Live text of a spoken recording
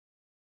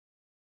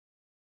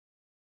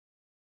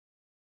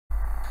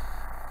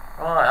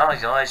Right, hi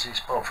guys, it's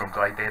Bob from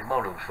Greybeard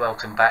Models.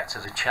 Welcome back to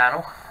the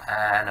channel,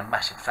 and a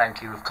massive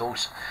thank you of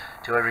course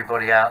to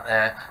everybody out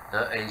there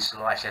that is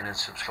liking and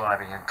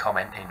subscribing and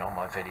commenting on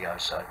my videos,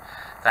 so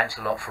thanks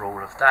a lot for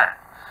all of that.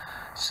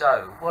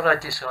 So what I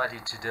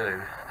decided to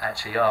do,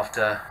 actually,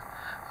 after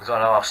I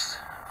got asked,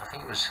 I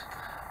think it was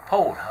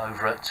Paul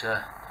over at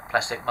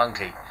Plastic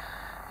Monkey,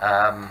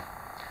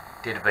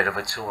 did a bit of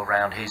a tour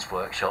around his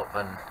workshop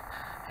and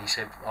he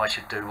said I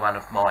should do one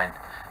of mine.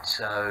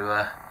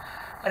 So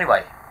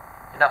anyway,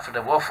 enough of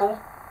the waffle.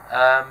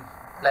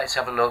 Let's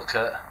have a look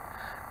at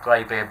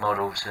Greybeard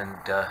Models and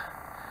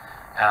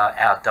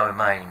our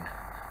domain.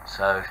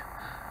 So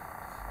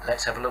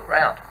let's have a look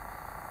round.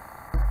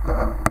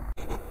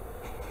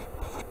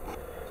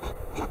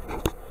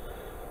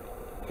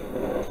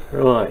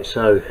 Right,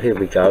 so here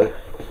we go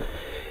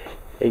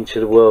into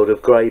the world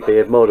of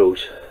Greybeard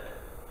Models.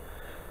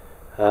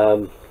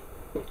 So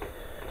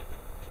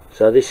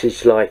this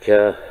is like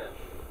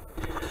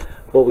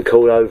what we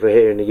call over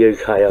here in the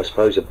UK, I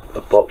suppose, a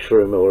box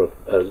room or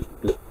a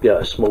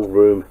small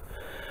room,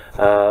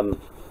 and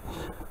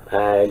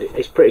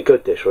it's pretty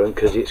good, this room,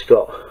 because it's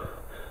got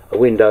a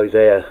window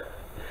there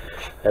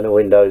and a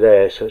window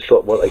there, so it's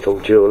got what they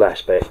call dual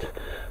aspect.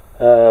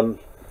 So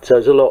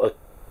there's a lot of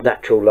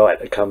natural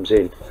light that comes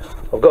in.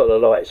 I've got the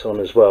lights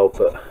on as well,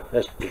 but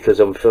that's because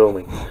I'm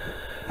filming.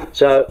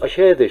 So I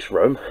share this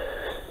room.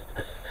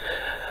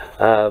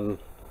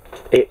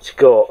 It's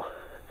got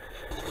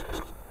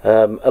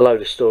a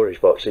load of storage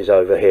boxes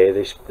over here.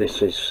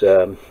 This is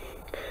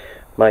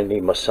mainly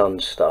my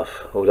son's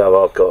stuff,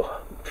 although I've got a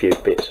few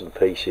bits and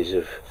pieces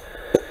of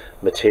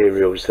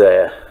materials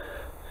there.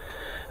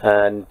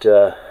 And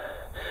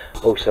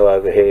also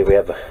over here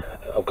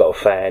I've got a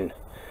fan.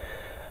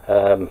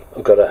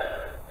 I've got a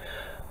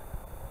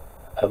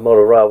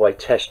model railway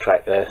test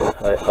track there.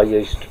 I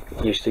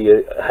used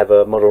to have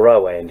a model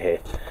railway in here,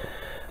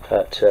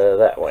 but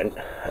that went.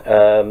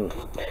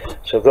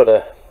 So I've got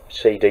a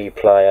CD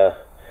player,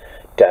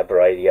 DAB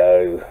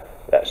radio,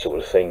 that sort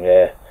of thing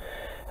there,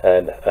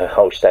 and a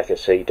whole stack of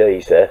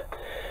CDs there.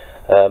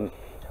 I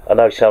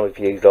know some of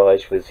you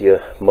guys with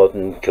your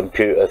modern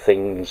computer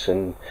things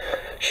and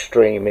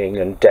streaming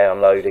and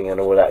downloading and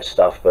all that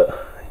stuff,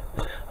 but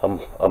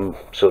I'm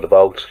sort of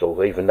old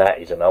school. Even that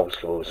isn't old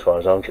school as far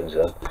as I'm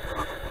concerned.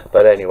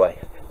 But anyway,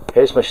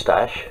 here's my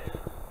stash,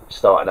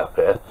 starting up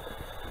here.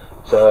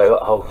 So I've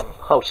got a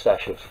whole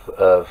stash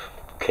of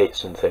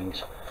kits and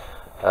things,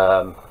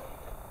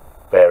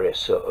 various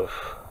sort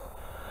of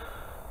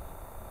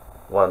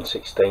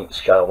 1/16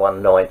 scale,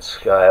 1/9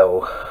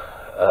 scale.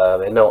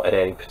 They're not in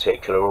any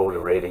particular order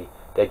really,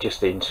 they're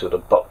just in sort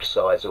of box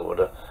size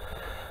order.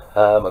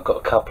 I've got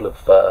a couple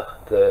of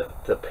the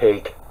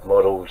pig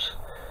models,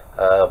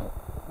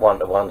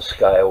 1:1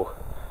 scale,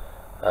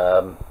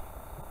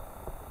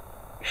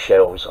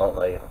 shells, aren't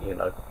they, you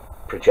know,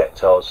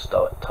 projectiles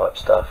type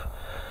stuff.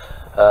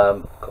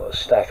 Got a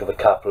stack of a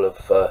couple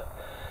of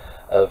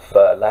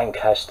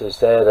Lancasters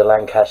there, the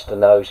Lancaster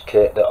nose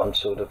kit that I'm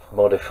sort of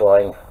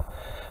modifying,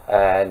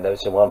 and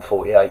there's a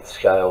 1/48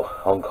 scale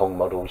Hong Kong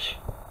Models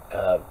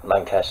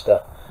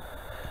Lancaster.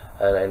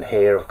 And then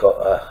here I've got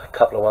a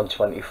couple of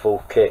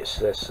 124 kits.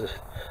 There's the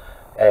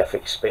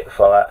Airfix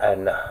Spitfire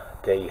and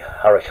the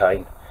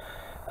Hurricane.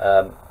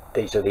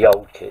 These are the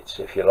old kits,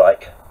 if you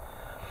like.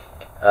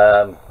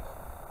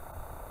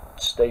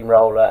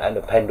 Steamroller and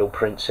a Pendle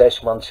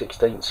Princess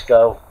 1/16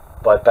 scale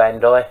by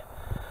Bandai.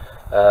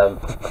 I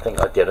think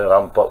I did an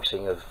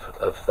unboxing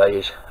of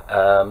these.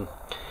 And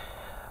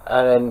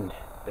then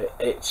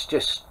it's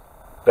just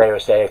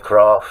various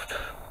aircraft and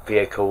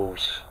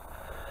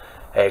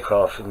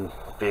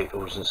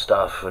vehicles and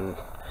stuff, and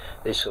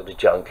this sort of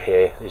junk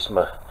here. This is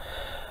my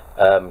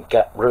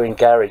ruined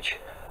garage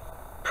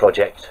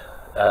project,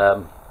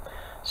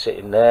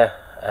 sitting there,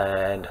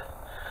 and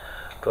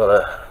got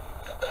a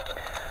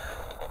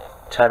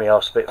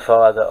Tamiya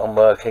Spitfire that I'm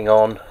working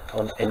on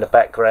in the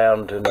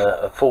background, and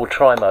a full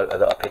tri-motor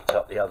that I picked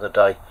up the other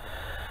day,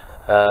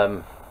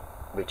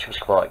 which was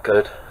quite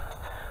good.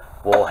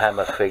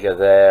 Warhammer figure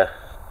there,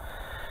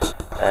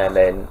 and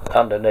then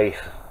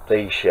underneath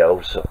these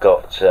shelves I've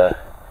got a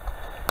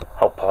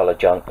whole pile of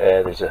junk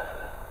there. There's a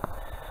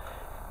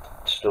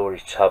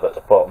storage tub at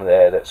the bottom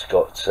there that's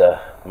got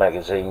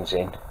magazines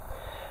in,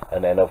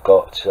 and then I've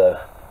got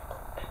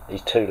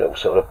these two little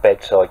sort of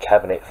bedside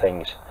cabinet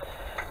things,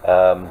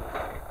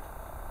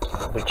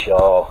 which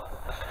are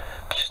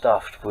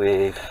stuffed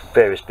with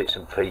various bits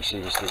and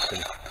pieces. There's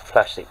some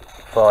plastic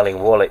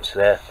filing wallets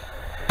there,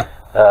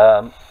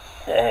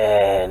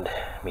 and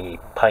me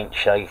paint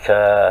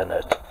shaker and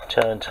a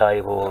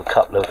turntable, a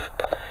couple of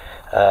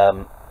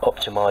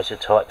optimizer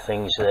type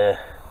things there.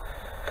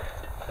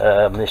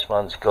 This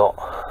one's got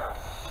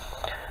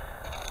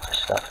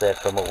stuff there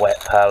from a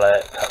wet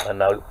palette, a couple of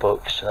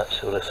notebooks, that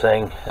sort of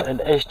thing,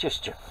 and it's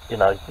just, you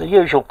know, the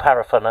usual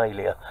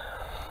paraphernalia.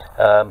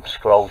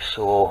 Scroll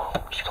saw,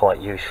 which is quite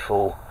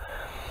useful.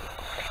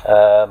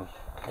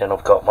 Then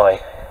I've got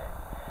my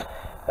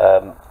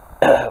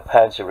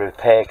Panzer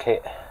repair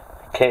kit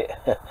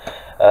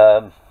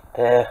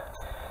there,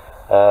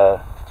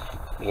 the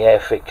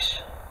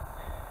Airfix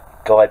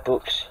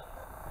guidebooks,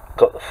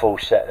 got the full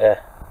set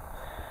there,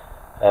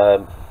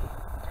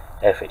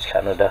 Airfix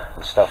Canada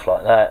and stuff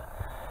like that.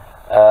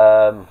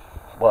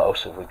 What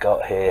else have we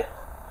got here?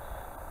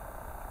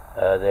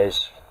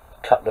 There's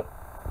a couple of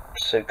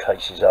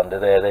suitcases under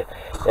there.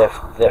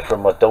 They're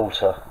from my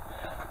daughter.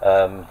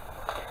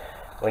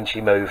 When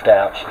she moved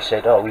out, she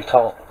said, "Oh, we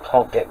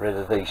can't get rid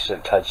of these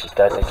suitcases,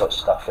 Dad. They've got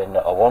stuff in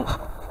that I want."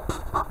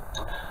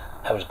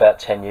 That was about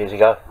 10 years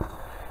ago.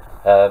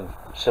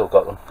 Still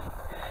got them.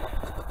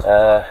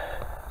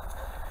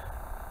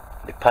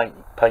 The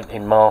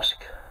painting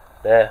mask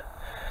there,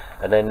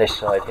 and then this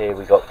side here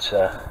we got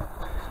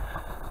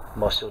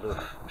my sort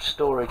of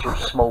storage of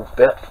small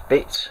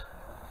bits,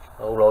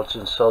 all odds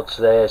and sods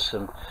there,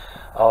 some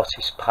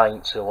artist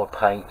paints, oil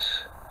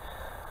paints,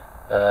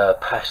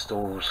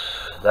 pastels,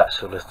 that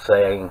sort of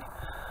thing,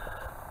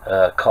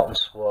 cotton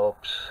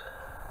swabs,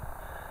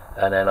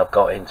 and then I've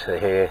got into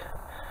here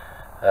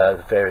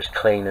the various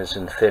cleaners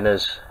and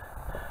thinners,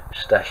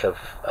 stash of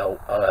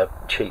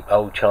cheap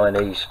old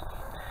Chinese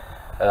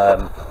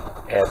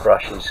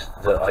airbrushes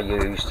that I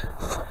used.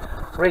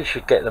 Really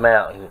should get them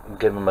out and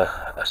give them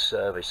a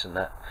service and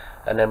that.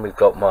 And then we've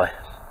got my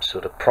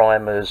sort of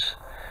primers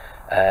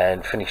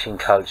and finishing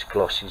coats,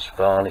 glosses,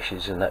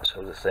 varnishes and that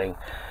sort of thing.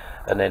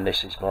 And then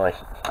this is my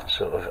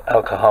sort of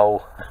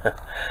alcohol,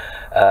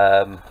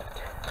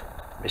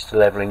 Mr.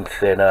 Leveling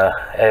Thinner,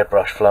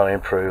 airbrush flow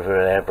improver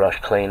and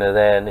airbrush cleaner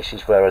there, and this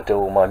is where I do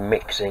all my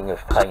mixing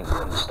of paint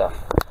and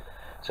stuff.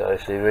 So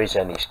if there is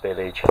any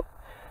spillage,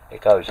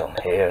 it goes on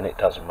here and it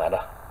doesn't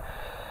matter.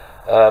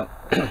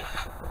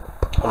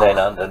 And then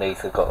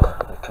underneath I've got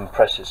the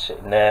compressors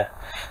sitting there,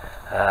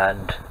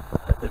 and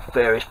the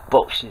various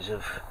boxes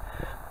of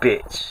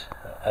bits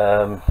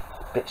and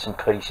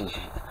pieces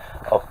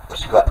of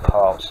scrap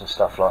parts and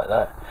stuff like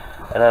that.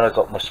 And then I've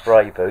got my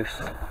spray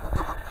booth.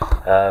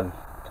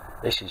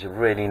 This is a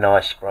really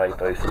nice spray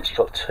booth. It's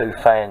got 2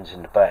 fans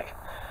in the back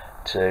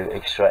to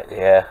extract the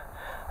air.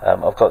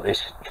 I've got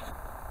this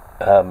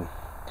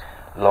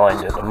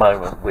lined at the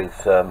moment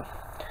with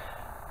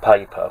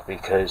paper,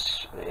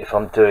 because if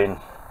I'm doing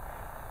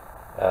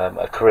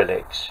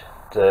acrylics,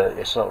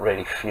 it's not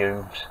really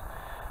fumes,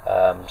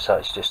 so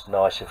it's just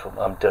nice if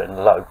I'm doing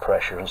low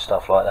pressure and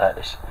stuff like that.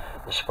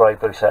 The spray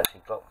booth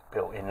actually got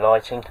built-in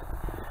lighting,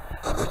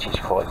 which is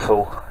quite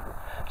cool,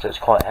 so it's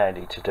quite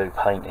handy to do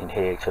painting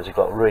here because I've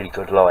got a really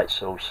good light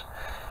source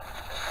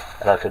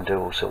and I can do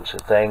all sorts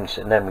of things.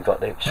 And then we've got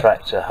the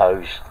extractor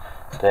hose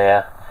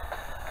there,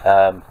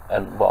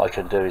 and what I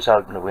can do is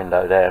open the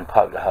window there and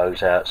poke the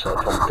hose out, so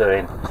if I'm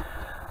doing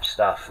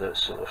stuff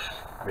that's sort of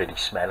really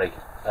smelly,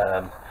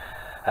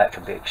 that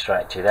can be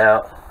extracted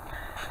out.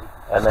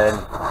 And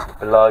then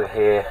below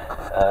here,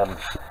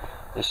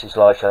 this is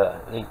like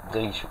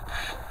these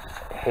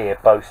here,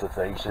 both of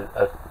these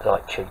are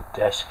like cheap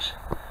desks.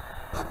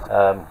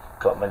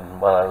 Got them in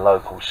one of the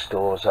local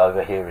stores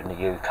over here in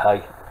the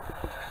UK.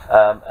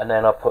 And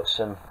then I put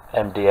some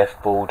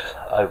MDF board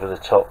over the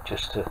top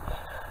just to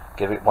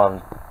give it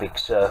one big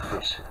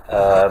surface.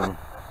 And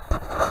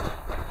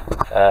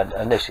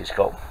this has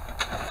got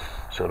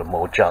sort of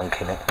more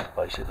junk in it,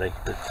 basically,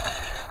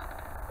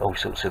 all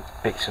sorts of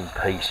bits and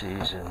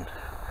pieces and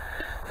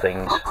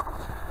things.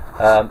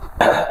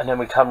 And then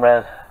we come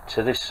round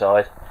to this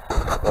side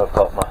where I've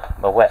got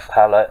my wet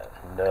palette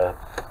and a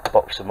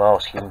box of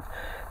masking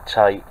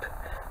tape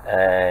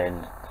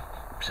and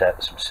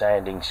some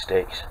sanding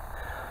sticks,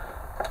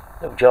 a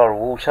little jar of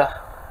water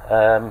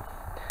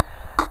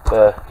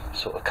for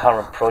sort of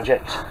current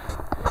projects,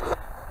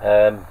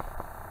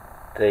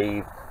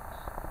 the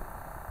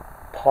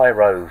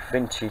Pyro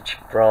vintage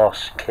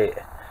brass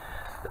kit,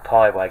 the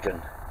Pie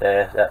Wagon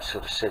there, that's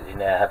sort of sitting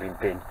there having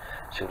been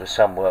sort of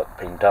some work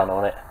being done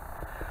on it.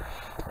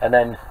 And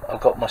then I've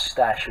got my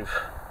stash of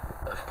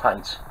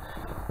paints.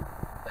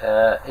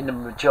 In the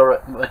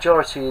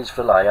majority is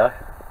Vallejo,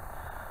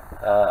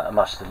 I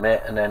must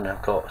admit, and then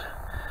I've got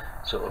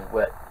sort of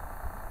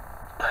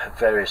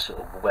various sort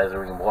of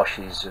weathering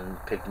washes and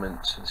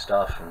pigments and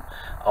stuff, and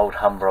old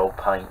Humbrol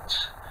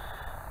paints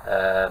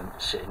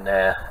sitting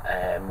there,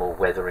 and more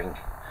weathering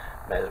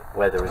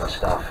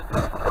stuff.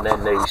 And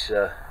then these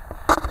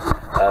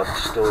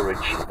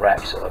storage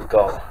racks that I've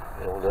got,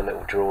 all the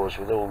little drawers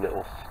with all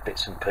little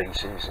bits and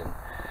pieces, and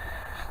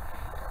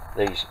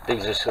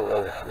these are sort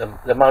of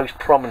the most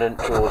prominent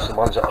drawers. The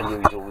ones that I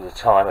use all the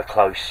time are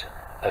close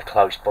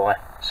by,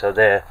 so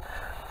they're,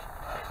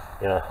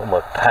 you know, all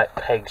my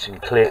pegs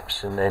and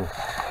clips, and then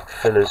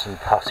fillers and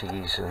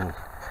putties and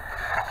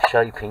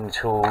shaping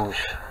tools,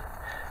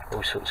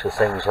 all sorts of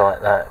things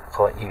like that,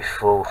 quite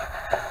useful.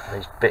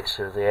 These bits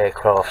of the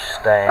aircraft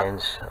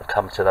stands, I'll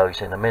come to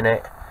those in a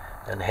minute.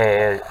 And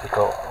here we've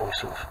got all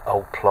sorts of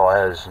old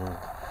pliers and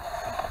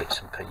bits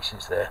and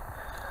pieces there.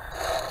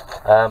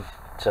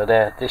 So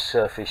there, this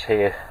surface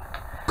here,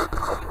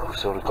 I've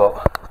sort of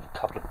got a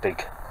couple of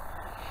big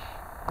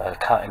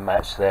cutting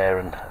mats there,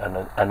 and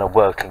a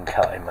working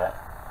cutting mat.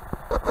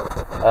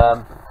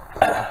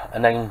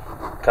 And then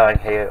going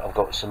here, I've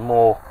got some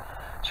more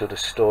sort of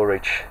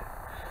storage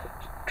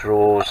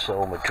drawers, so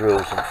all my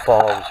drills and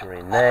files are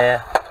in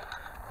there,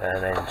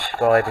 and then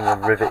scribing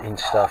and riveting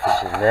stuff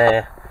is in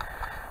there,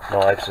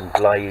 knives and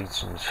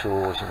blades and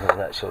saws and all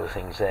that sort of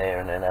things there,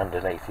 and then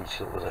underneath is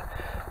sort of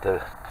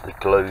the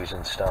glues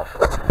and stuff.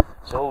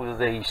 So all of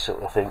these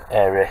sort of thing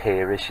area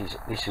here,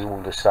 this is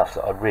all the stuff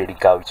that I really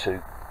go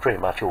to pretty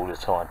much all the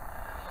time.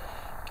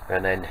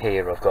 And then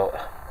here I've got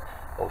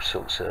all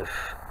sorts of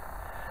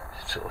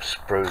sort of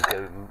sprue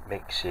goo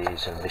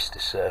mixes and Mr.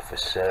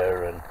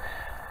 Surfacer and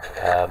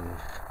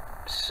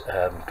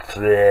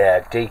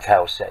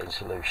decal setting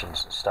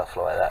solutions and stuff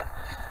like that,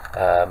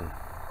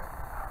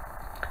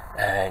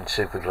 and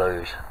super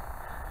glues.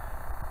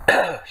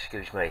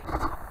 Excuse me.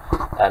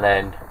 And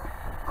then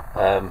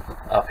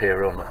up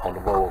here on the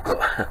wall I've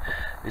got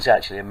there's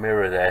actually a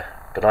mirror there,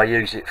 but I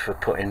use it for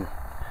putting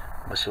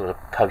my sort of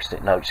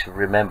post-it notes to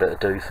remember to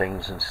do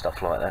things and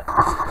stuff like that.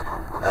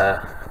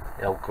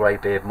 The old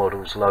Greybeard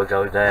Models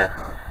logo there,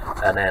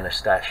 and then a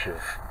stash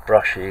of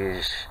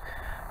brushes,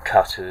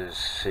 cutters,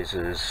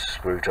 scissors,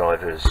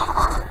 screwdrivers,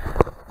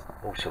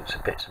 all sorts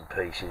of bits and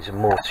pieces, and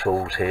more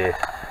tools here,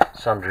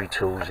 sundry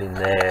tools in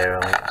there,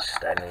 a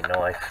Stanley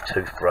knife,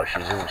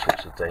 toothbrushes, all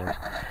sorts of things.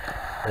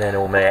 And then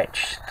all my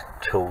etch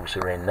tools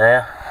are in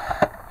there,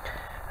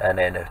 and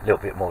then a little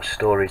bit more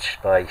storage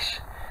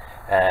space,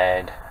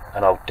 and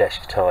an old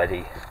desk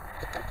tidy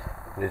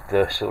with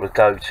the sort of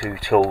go-to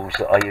tools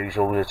that I use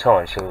all the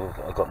time. So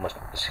I've got my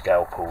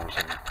scalpels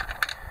and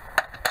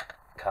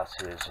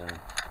cutters and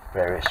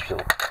various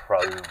sort of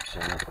probes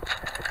and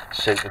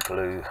super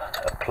glue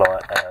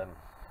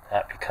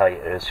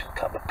applicators, a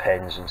couple of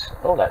pens and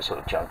all that sort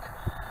of junk.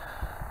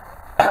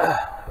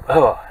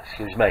 Oh,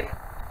 excuse me.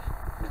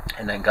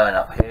 And then going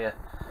up here,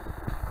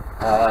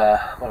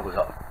 what have we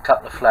got? A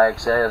couple of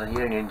flags there, the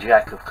Union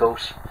Jack of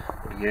course,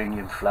 or the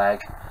Union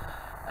flag,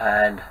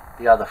 and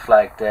the other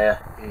flag there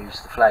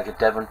is the flag of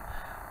Devon,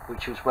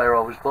 which is where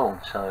I was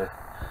born. So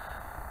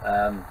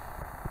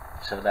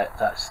so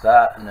that's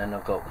that. And then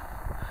I've got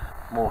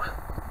more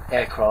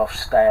aircraft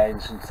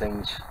stands and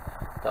things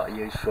that I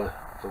use for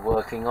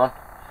working on,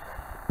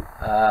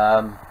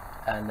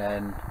 and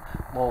then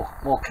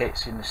more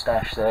kits in the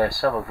stash there,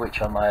 some of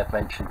which I may have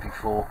mentioned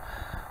before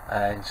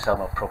and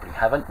some I probably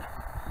haven't,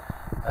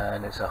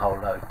 and there's a whole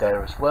load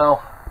there as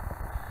well,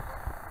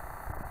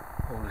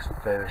 all this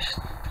various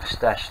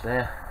stash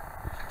there.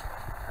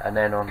 And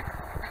then on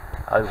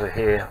over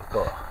here I've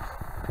got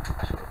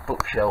a sort of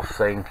bookshelf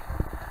thing,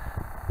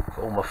 got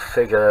all my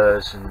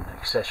figures and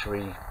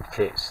accessory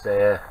kits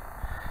there,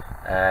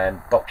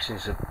 and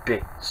boxes of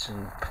bits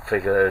and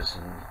figures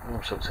and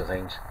all sorts of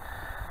things.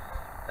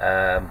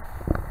 And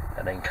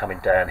then coming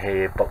down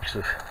here, box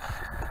of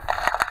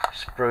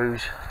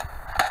sprues,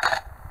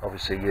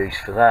 obviously used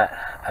for that,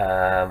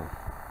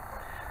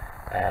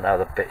 and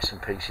other bits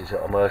and pieces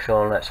that I'm working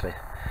on. That's the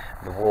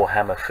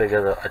Warhammer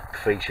figure that I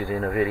featured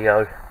in a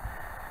video,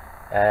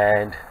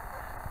 and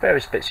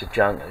various bits of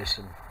junk. There's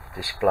some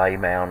display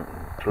mount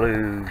and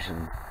glues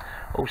and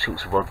all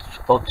sorts of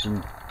odds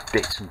and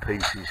bits and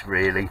pieces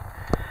really.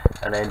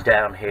 And then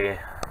down here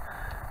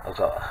I've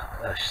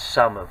got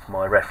some of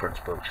my reference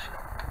books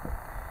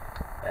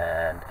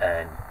and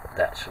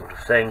that sort of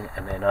thing.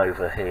 And then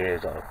over here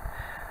I've got a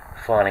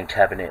filing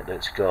cabinet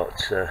that's got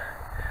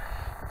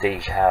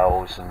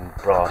decals and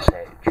brass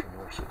edge and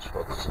all sorts of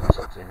odds and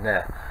sods in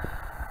there.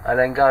 And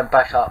then going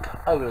back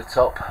up over the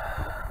top,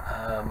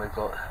 we've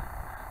got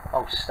a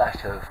whole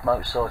stack of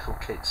motorcycle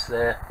kits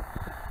there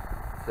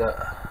that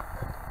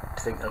I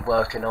think they're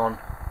working on,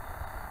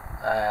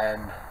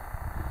 and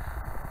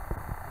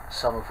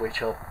some of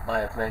which I may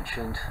have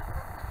mentioned.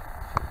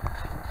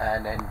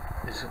 And then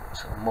there's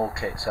some more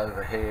kits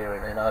over here,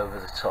 and then over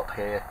the top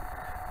here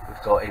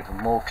we've got even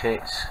more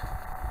kits,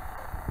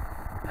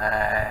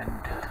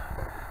 and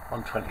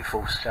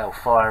 124 scale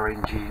fire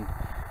engine,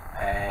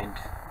 and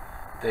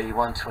the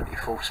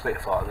 124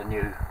 Spitfire, the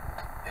new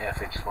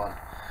Airfix one,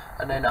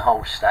 and then a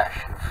whole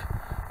stash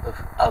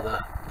of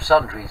other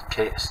sundry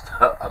kits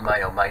that I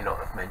may or may not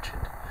have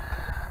mentioned.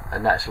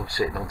 And that's all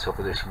sitting on top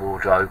of this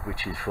wardrobe,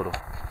 which is full of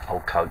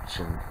old coats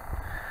and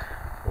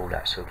all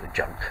that sort of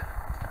junk.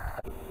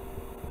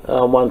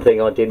 One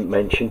thing I didn't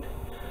mention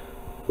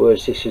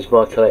was this is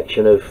my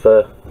collection of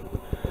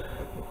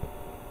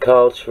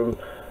cards from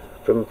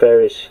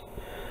various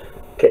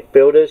kit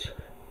builders.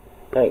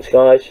 Thanks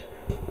guys.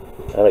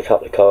 And a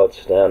couple of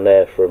cards down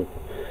there from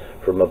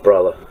my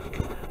brother.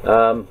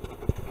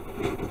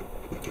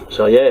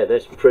 So yeah,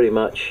 that's pretty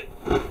much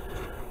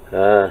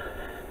where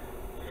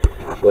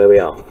we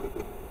are.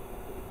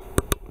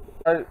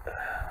 So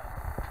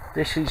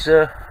this is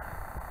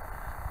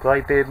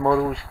Greybeard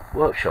Models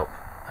workshop,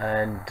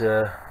 and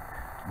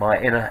my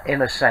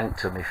inner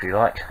sanctum, if you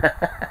like.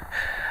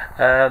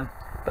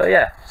 But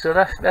yeah, so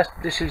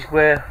this is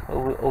where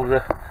all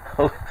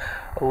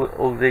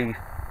the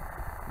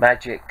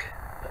magic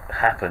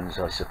happens,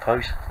 I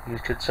suppose you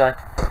could say.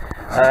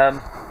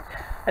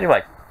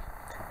 Anyway,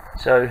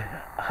 so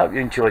I hope you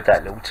enjoyed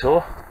that little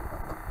tour,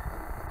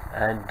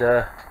 and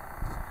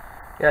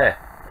yeah,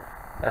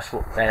 that's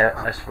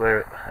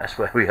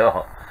where we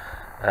are.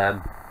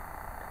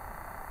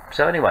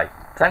 So anyway,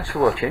 thanks for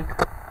watching,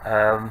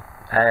 and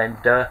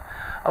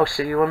I'll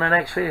see you on the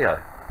next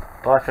video.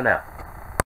 Bye for now.